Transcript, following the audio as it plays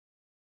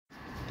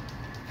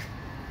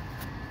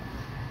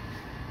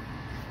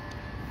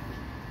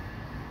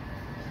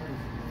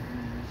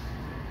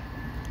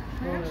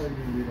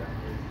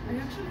I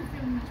actually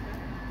feel much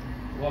better.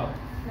 What?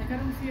 Like I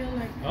don't feel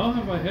like. I don't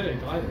have my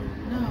headache either.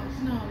 No,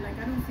 like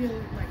I don't feel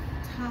like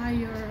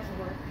tired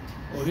or.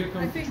 Oh, here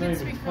comes the train.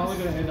 It's probably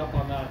gonna end up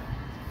on that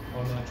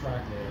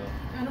track there.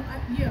 I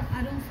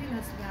don't feel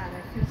as bad.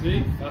 I feel.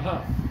 See?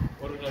 Aha.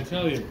 What did I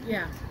tell you?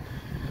 Yeah.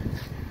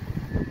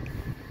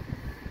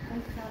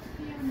 Like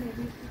here,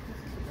 maybe it's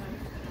because of the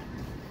light,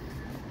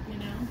 you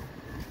know.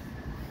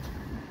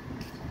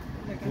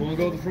 Like You want to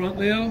go to the front,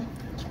 Leo?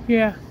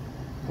 Yeah.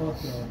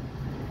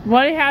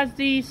 What it has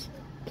these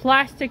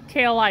plastic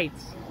tail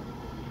lights.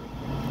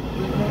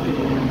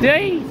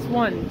 These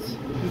ones.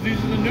 Because these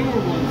are the newer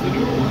ones. The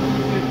newer ones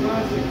use the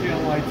plastic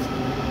tail lights.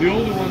 The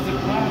older ones are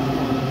plastic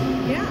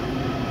ones. Yeah.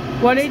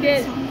 What they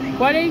did?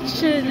 What they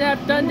should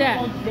have done that?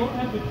 Don't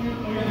have the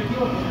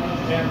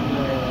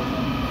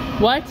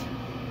What? So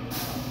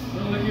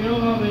like, you know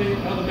how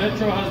the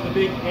Metro has the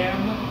big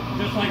M,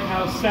 just like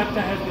how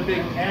SEPTA has the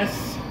big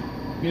S,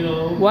 you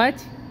know?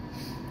 What?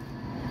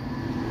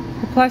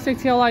 The plastic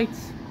tail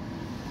lights.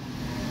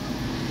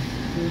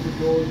 Here's the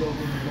doors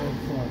open in both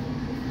front.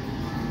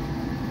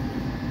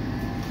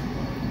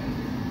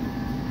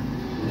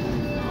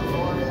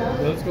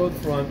 Let's go to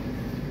the front.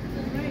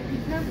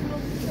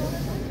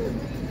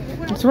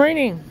 It's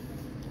raining.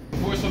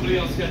 Before somebody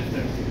else gets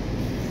there.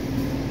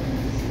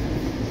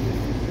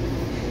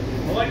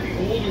 I like the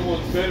older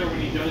ones better when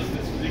he does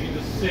this, because he can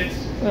just sit in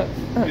the,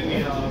 I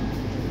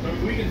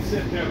mean, we can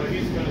sit there, but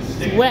he's going to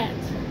stand. It's wet.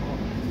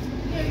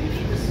 Yeah, you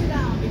need to sit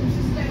down. You can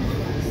just stand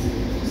with us.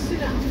 Just sit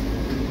down.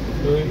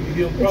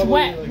 He'll It's probably,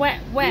 wet, like, wet,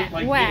 wet,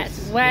 like wet,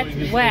 this, wet, going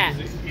this wet.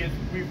 way, 'cause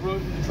we've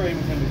ridden the train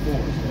with him before.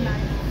 So. Yeah, I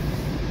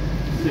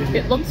know.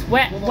 It looks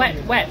wet,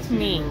 wet, wet to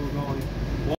me. Where we're going